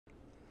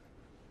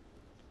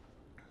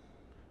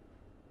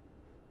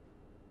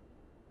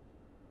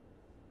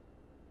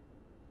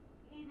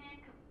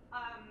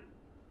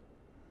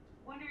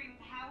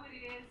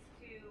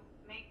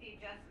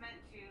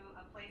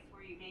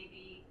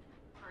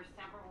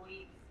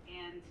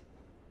and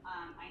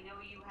I know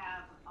you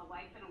have a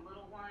wife and a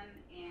little one,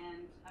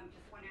 and I'm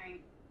just wondering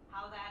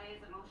how that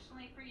is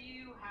emotionally for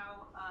you,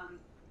 how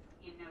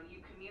you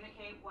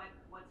communicate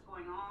what's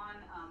going on,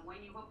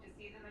 when you hope to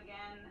see them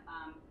again,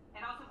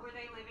 and also are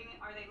they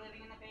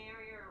living in the Bay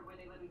Area or were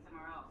they living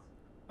somewhere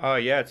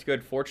else? Yeah, it's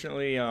good.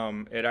 Fortunately,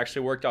 it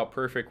actually worked out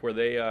perfect where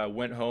they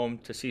went home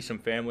to see some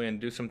family and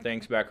do some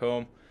things back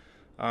home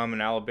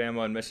in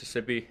Alabama and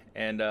Mississippi,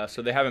 and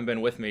so they haven't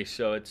been with me.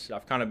 So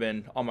I've kind of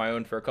been on my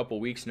own for a couple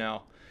weeks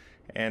now,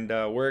 and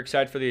we're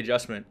excited for the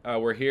adjustment.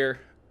 We're here.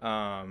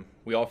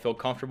 We all feel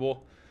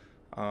comfortable.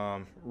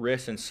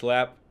 Riss and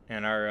Slap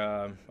and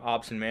our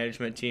ops and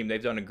management team,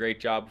 they've done a great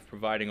job of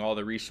providing all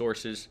the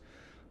resources.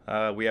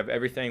 We have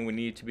everything we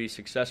need to be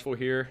successful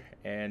here,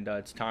 and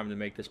it's time to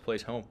make this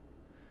place home.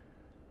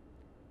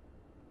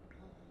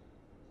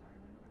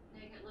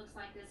 Nick, it looks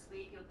like this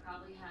week you'll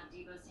probably have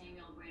Debo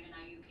Samuel, Brandon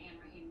Ayuk, and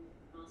Raheem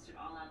Mostert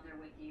all out there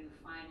with you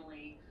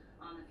finally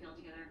on the field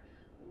together.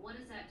 What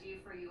does that do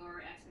for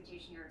your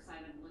expectation, your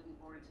excitement, looking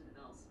forward to the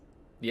Bills?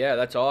 Yeah,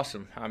 that's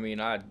awesome. I mean,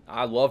 I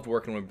loved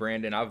working with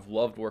Brandon. I've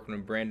loved working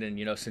with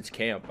Brandon, since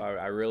camp.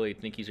 I really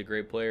think he's a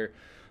great player.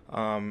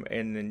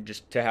 And then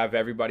just to have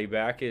everybody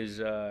back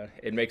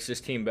it makes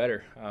this team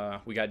better.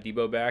 We got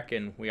Debo back,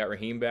 and we got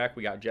Raheem back,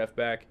 we got Jeff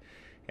back,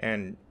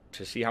 and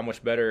to see how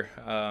much better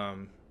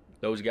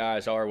those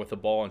guys are with the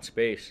ball in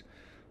space,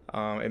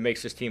 it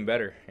makes this team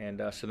better. And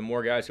so the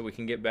more guys that we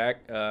can get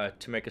back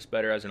to make us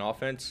better as an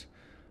offense,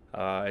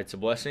 it's a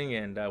blessing,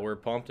 and we're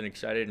pumped and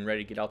excited and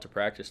ready to get out to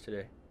practice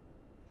today.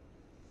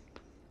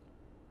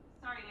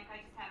 Sorry, Nick, I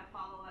just had a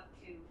follow-up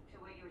to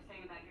what you were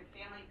saying about your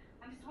family.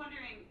 I'm just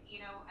wondering, do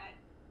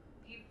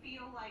you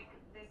feel like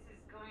this is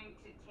going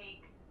to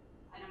take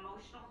an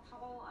emotional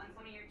toll on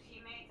some of your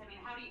teammates? I mean,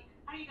 how do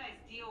you guys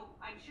deal?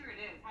 I'm sure it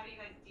is. How do you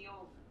guys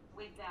deal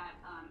with that,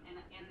 and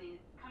the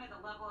kind of the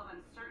level of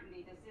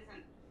uncertainty? This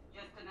isn't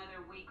just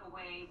another week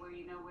away where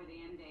you know where the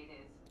end date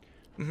is.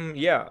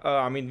 Yeah,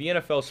 I mean the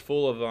NFL's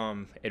full of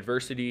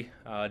adversity,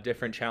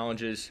 different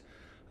challenges,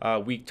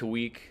 week to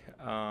week,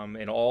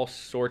 and all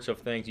sorts of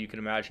things you can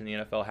imagine the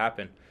NFL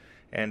happen.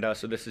 And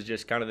so this is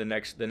just kind of the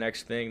next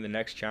thing, the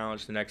next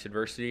challenge, the next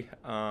adversity.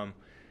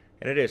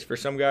 And it is for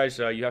some guys.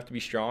 You have to be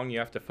strong. You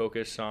have to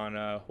focus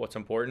on what's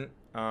important.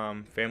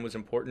 Family's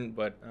important,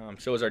 but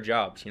so is our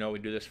jobs. We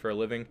do this for a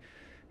living,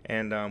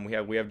 and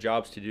we have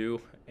jobs to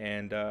do,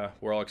 and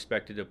we're all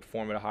expected to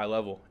perform at a high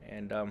level.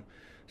 And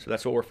so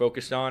that's what we're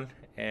focused on,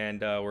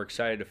 and we're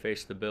excited to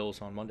face the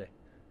Bills on Monday.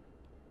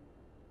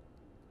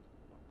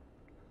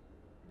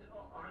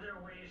 Are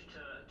there ways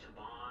to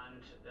bond,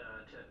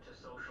 to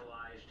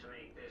socialize, to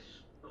make this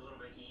a little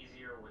bit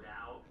easier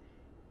without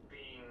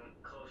being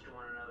close to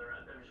one another?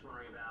 I'm just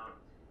wondering about,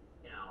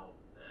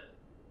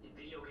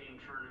 video game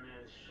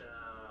tournaments,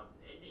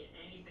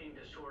 anything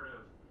to sort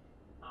of,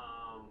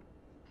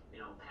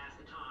 pass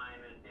the time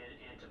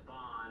and to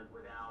bond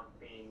without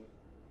being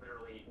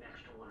literally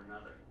next to one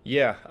another.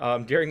 Yeah,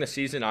 during the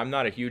season, I'm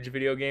not a huge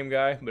video game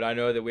guy, but I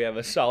know that we have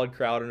a solid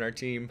crowd on our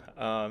team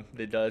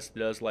that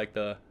does like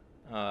the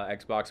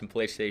Xbox and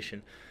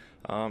PlayStation.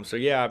 So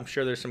yeah, I'm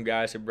sure there's some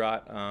guys that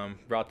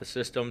brought the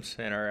systems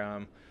and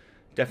are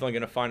definitely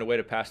going to find a way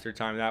to pass their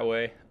time that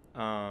way.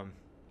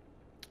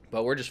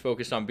 But we're just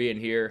focused on being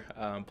here,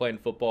 playing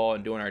football,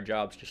 and doing our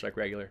jobs just like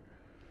regular.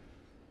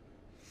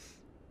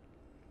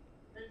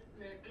 Hey,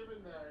 Nick,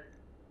 given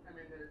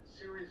the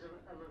series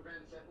of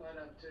events that led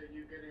up to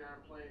you getting on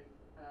a plane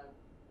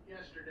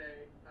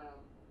yesterday,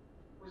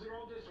 was it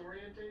all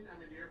disorienting? I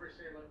mean, do you ever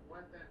say like,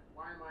 why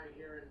am I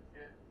here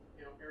in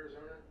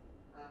Arizona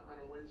on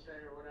a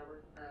Wednesday or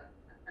whatever?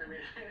 I mean,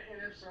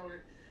 and if so,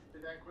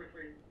 did that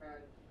quickly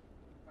pass?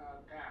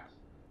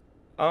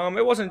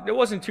 It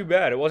wasn't too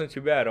bad. It wasn't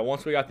too bad.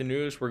 Once we got the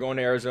news, we're going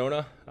to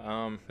Arizona,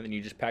 and then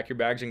you just pack your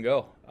bags and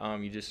go.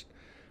 You just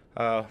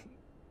uh,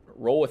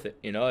 roll with it.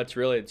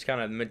 It's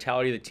kind of the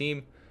mentality of the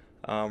team.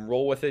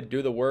 Roll with it,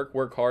 do the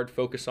work hard,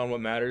 focus on what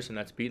matters, and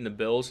that's beating the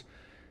Bills.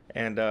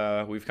 And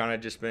we've kind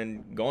of just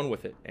been going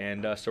with it.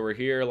 And so we're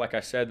here. Like I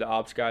said, the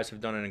ops guys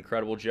have done an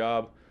incredible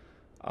job.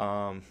 We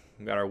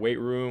got our weight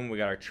room, we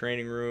got our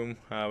training room,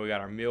 we got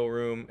our meal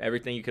room,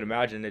 everything you could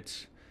imagine.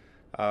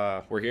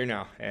 We're here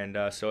now, and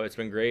so it's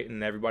been great,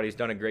 and everybody's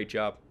done a great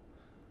job.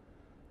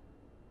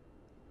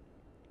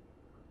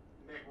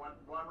 Nick, one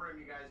room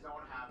you guys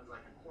don't have is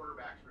like a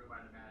quarterback's room,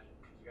 I'd imagine,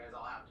 because you guys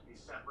all have to be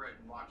separate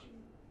and watching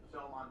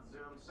film on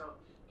Zoom. So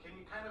can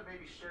you kind of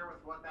maybe share with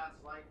what that's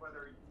like,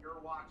 whether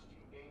you're watching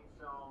game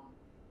film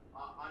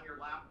on your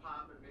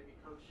laptop and maybe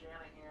Coach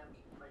Shanahan,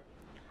 like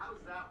how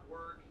does that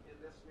work in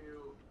this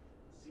new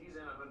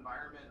season of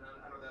environment and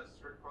under the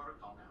strict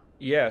protocol now?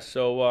 Yeah,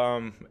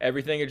 so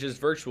everything is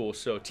just virtual.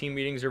 So team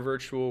meetings are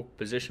virtual,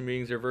 position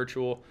meetings are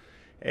virtual,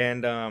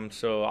 and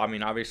so I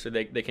mean, obviously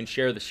they can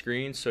share the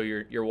screen. So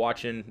you're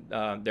watching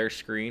their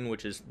screen,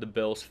 which is the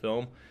Bills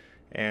film,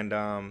 and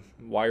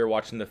while you're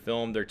watching the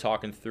film, they're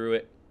talking through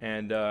it,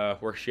 and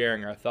we're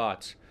sharing our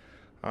thoughts.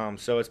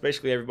 So it's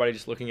basically everybody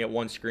just looking at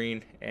one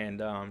screen and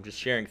just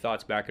sharing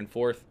thoughts back and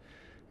forth.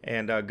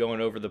 and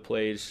going over the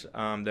plays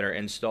that are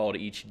installed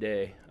each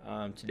day.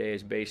 Today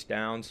is base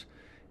downs,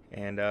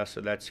 and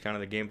so that's kind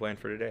of the game plan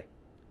for today.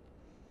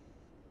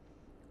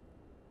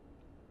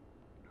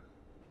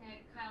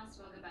 Kyle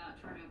spoke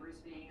about turnovers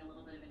being a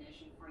little bit of an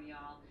issue for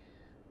y'all.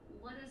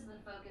 What is the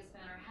focus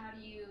been, or how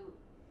do you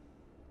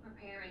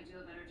prepare and do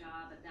a better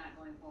job at that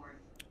going forward?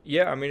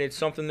 Yeah, I mean, it's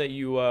something that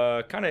you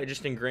kind of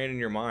just ingrain in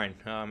your mind.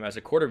 As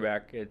a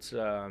quarterback, it's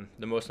the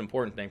most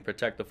important thing,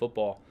 protect the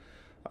football.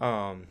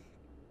 Um,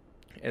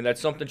 and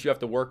that's something that you have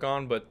to work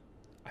on, but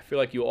I feel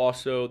like you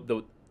also,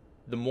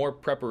 the more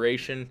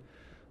preparation,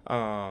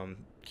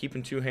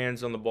 keeping two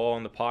hands on the ball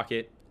in the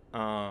pocket,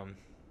 and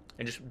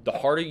just the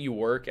harder you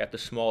work at the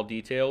small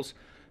details,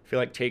 I feel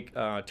like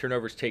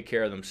turnovers take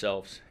care of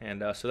themselves.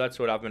 And so that's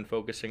what I've been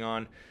focusing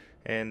on.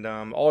 And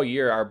all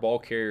year, our ball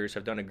carriers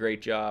have done a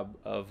great job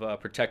of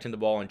protecting the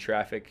ball in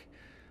traffic.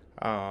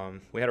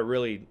 We had a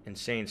really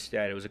insane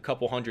stat. It was a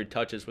couple hundred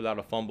touches without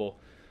a fumble.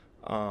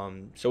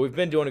 So we've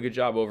been doing a good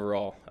job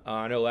overall.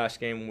 I know last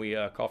game we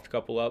coughed a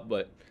couple up,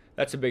 but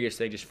that's the biggest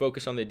thing. Just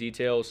focus on the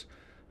details,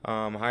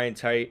 high and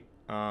tight.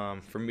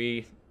 For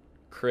me,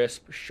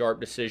 crisp, sharp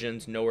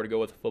decisions, know where to go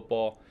with the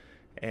football,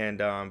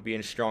 and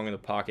being strong in the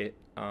pocket.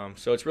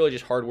 So it's really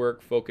just hard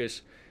work,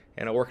 focus,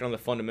 and working on the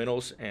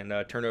fundamentals, and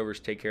turnovers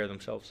take care of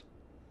themselves.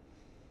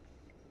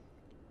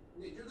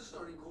 Nick, you're the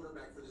starting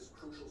quarterback for this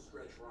crucial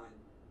stretch run,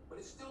 but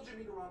it's still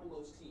Jimmy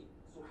Garoppolo's team.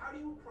 So how do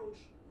you approach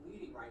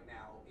leading right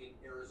now in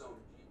Arizona?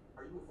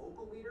 Are you a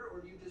vocal leader, or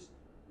do you just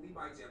lead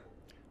by example?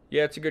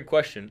 Yeah, it's a good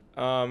question.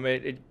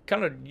 You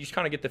just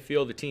kind of get the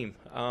feel of the team.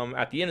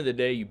 At the end of the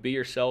day, you be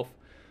yourself,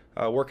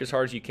 work as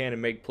hard as you can,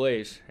 and make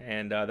plays,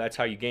 and that's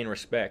how you gain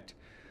respect.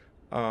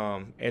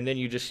 And then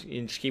you just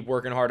keep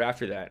working hard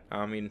after that.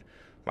 I mean,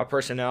 my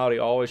personality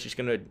always just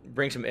gonna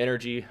bring some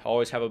energy,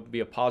 always be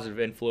a positive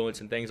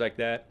influence and things like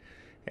that.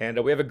 And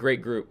we have a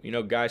great group. You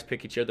know, guys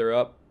pick each other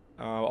up,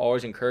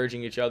 always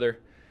encouraging each other,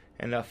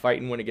 and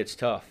fighting when it gets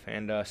tough.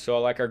 And so I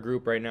like our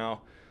group right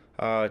now,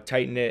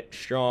 tight knit,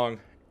 strong,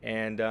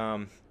 and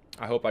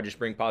I hope I just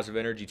bring positive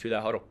energy to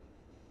that huddle.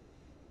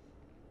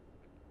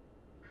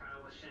 Kyle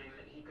was saying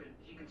that he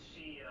could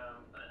see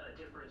a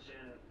difference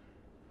in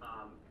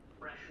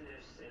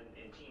freshness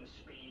and team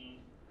speed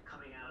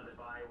coming out of the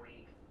bye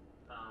week.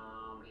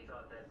 He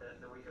thought that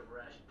the week of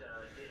rest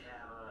did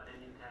have an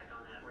impact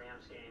on that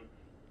Rams game.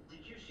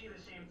 Did you see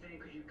the same thing?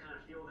 Could you kind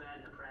of feel that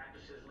in the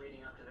practices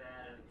leading up to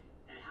that?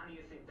 And how do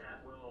you think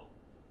that will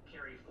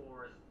carry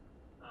forth,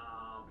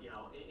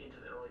 into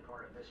the early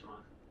part of this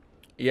month?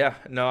 Yeah,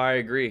 no, I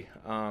agree.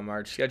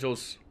 Our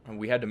schedules,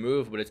 we had to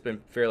move, but it's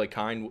been fairly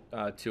kind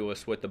to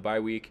us with the bye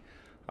week.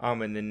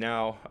 And then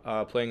now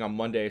playing on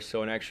Monday,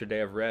 so an extra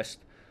day of rest.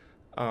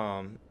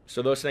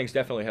 So those things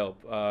definitely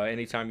help.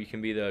 Anytime you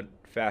can be the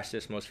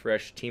fastest, most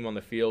fresh team on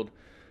the field,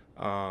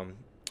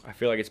 I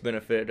feel like it's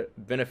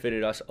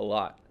benefited us a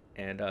lot.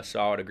 And so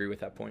I would agree with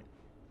that point.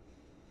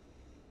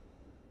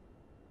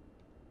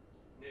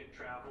 Nick,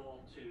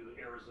 travel to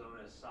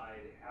Arizona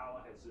aside,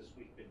 how has this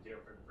week been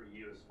different for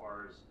you as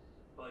far as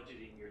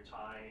budgeting your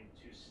time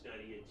to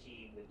study a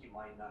team that you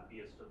might not be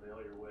as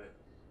familiar with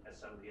as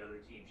some of the other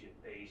teams you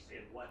faced,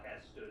 and what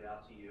has stood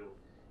out to you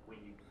when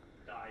you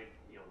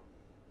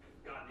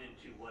gotten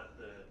into what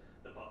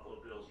the Buffalo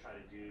Bills try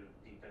to do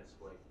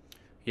defensively?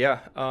 Yeah,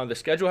 the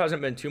schedule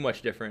hasn't been too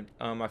much different.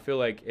 I feel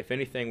like, if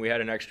anything, we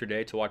had an extra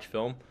day to watch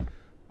film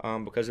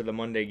because of the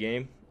Monday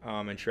game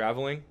and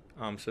traveling.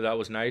 So that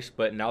was nice.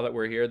 But now that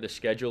we're here, the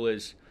schedule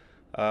is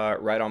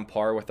right on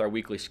par with our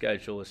weekly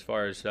schedule as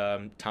far as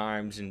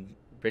times and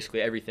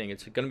basically everything.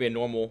 It's going to be a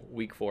normal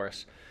week for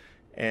us.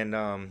 And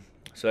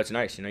so that's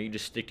nice. You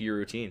just stick to your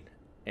routine.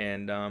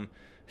 And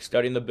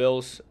studying the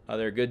Bills,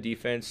 they're a good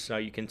defense.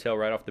 You can tell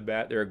right off the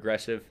bat they're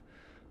aggressive.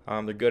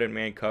 They're good at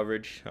man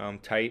coverage,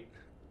 tight.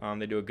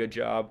 They do a good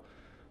job.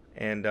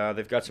 And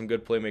they've got some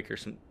good playmakers,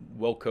 some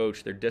well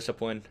coached. They're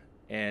disciplined,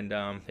 and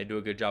they do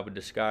a good job of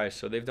disguise.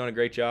 So they've done a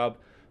great job.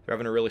 They're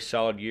having a really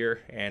solid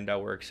year, and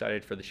we're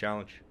excited for the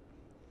challenge.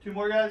 Two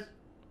more guys.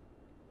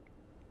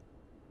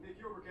 Nick,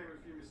 you overcame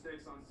a few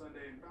mistakes on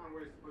Sunday and found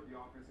ways to put the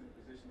offense in a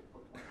position to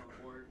put points on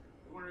the board.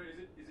 I'm wondering,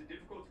 is it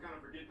difficult to kind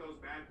of forget those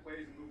bad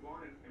plays and move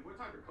on? And what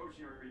type of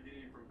coaching are you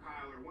getting from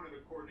Kyle or one of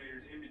the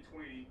coordinators in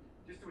between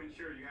just to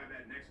ensure you have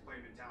that next play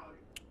mentality?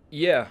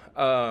 Yeah.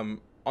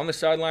 On the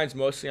sidelines,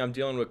 mostly I'm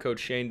dealing with Coach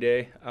Shane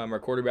Day, our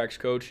quarterback's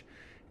coach.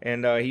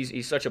 And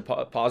he's such a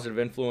positive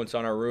influence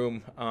on our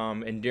room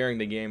and during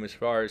the game as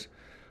far as,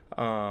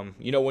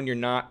 when you're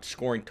not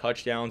scoring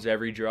touchdowns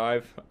every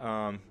drive,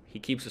 he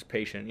keeps us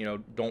patient.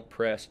 Don't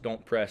press,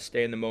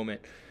 stay in the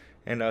moment.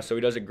 And so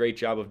he does a great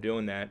job of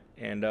doing that.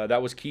 And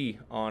that was key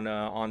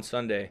on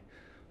Sunday.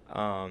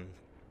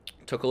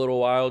 Took a little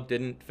while,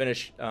 didn't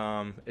finish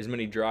as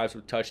many drives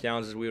with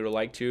touchdowns as we would have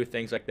liked to,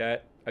 things like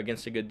that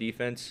against a good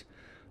defense.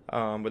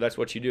 But that's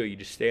what you do. You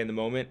just stay in the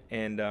moment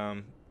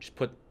and just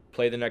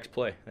play the next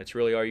play. That's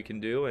really all you can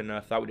do, and I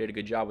thought we did a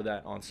good job with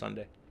that on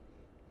Sunday.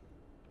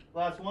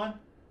 Last one.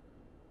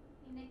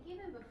 Nick,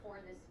 even before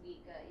this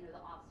week, the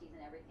off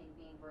season, everything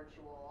being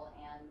virtual,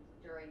 and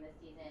during the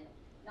season,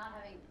 not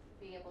having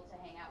be able to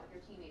hang out with your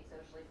teammates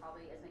socially,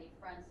 probably as many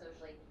friends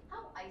socially,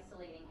 how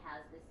isolating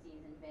has this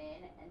season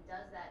been, and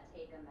does that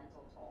take a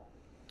mental toll?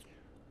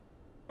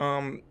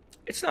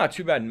 It's not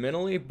too bad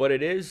mentally, but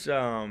it is.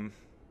 I'd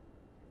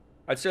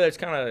say that's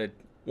kind of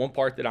one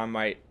part that I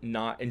might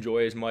not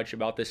enjoy as much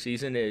about this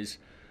season is,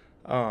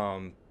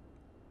 when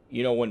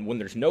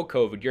there's no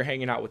COVID, you're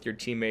hanging out with your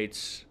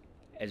teammates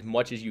as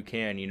much as you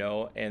can,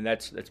 and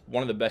that's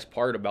one of the best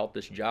part about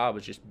this job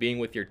is just being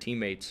with your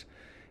teammates.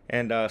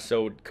 And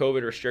so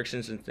COVID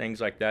restrictions and things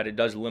like that, it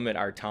does limit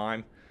our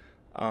time.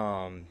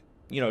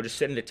 Just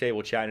sitting at the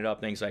table, chatting it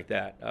up, things like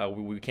that.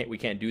 We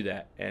can't do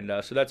that, and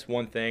so that's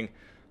one thing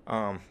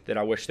that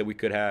I wish that we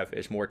could have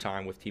is more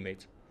time with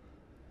teammates.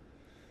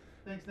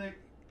 Thanks, Nick.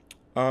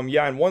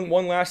 Yeah, and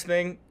one last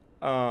thing.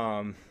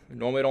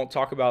 Normally I don't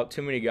talk about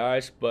too many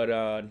guys, but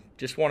I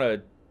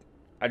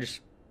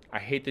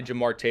hate that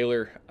Jamar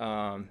Taylor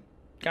kind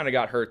of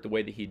got hurt the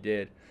way that he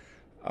did.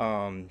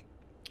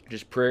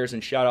 Just prayers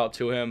and shout out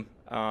to him.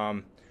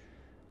 I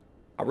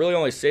really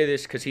only say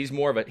this because he's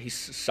a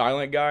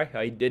silent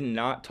guy. He did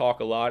not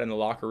talk a lot in the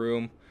locker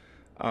room,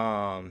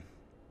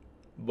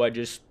 but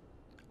just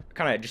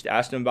kind of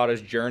asked him about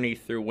his journey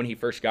through when he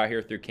first got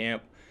here through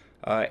camp.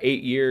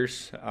 8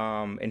 years,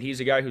 and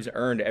he's a guy who's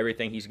earned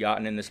everything he's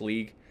gotten in this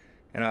league,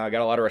 and I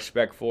got a lot of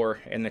respect for.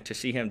 And to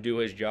see him do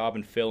his job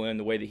and fill in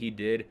the way that he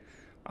did,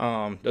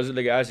 those are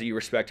the guys that you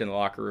respect in the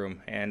locker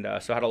room. And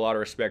so I had a lot of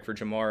respect for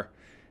Jamar,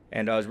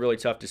 and it was really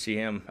tough to see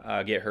him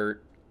get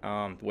hurt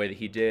the way that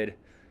he did.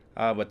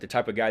 But the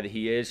type of guy that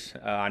he is,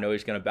 I know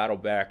he's going to battle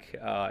back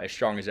as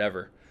strong as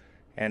ever.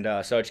 And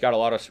so I just got a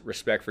lot of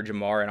respect for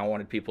Jamar, and I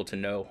wanted people to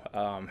know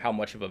how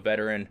much of a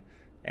veteran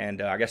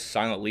and I guess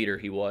silent leader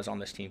he was on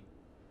this team.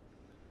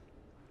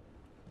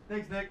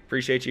 Thanks, Nick.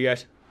 Appreciate you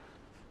guys.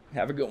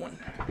 Have a good one.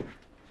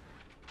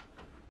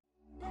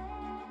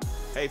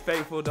 Hey,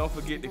 faithful, don't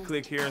forget to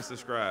click here and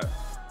subscribe.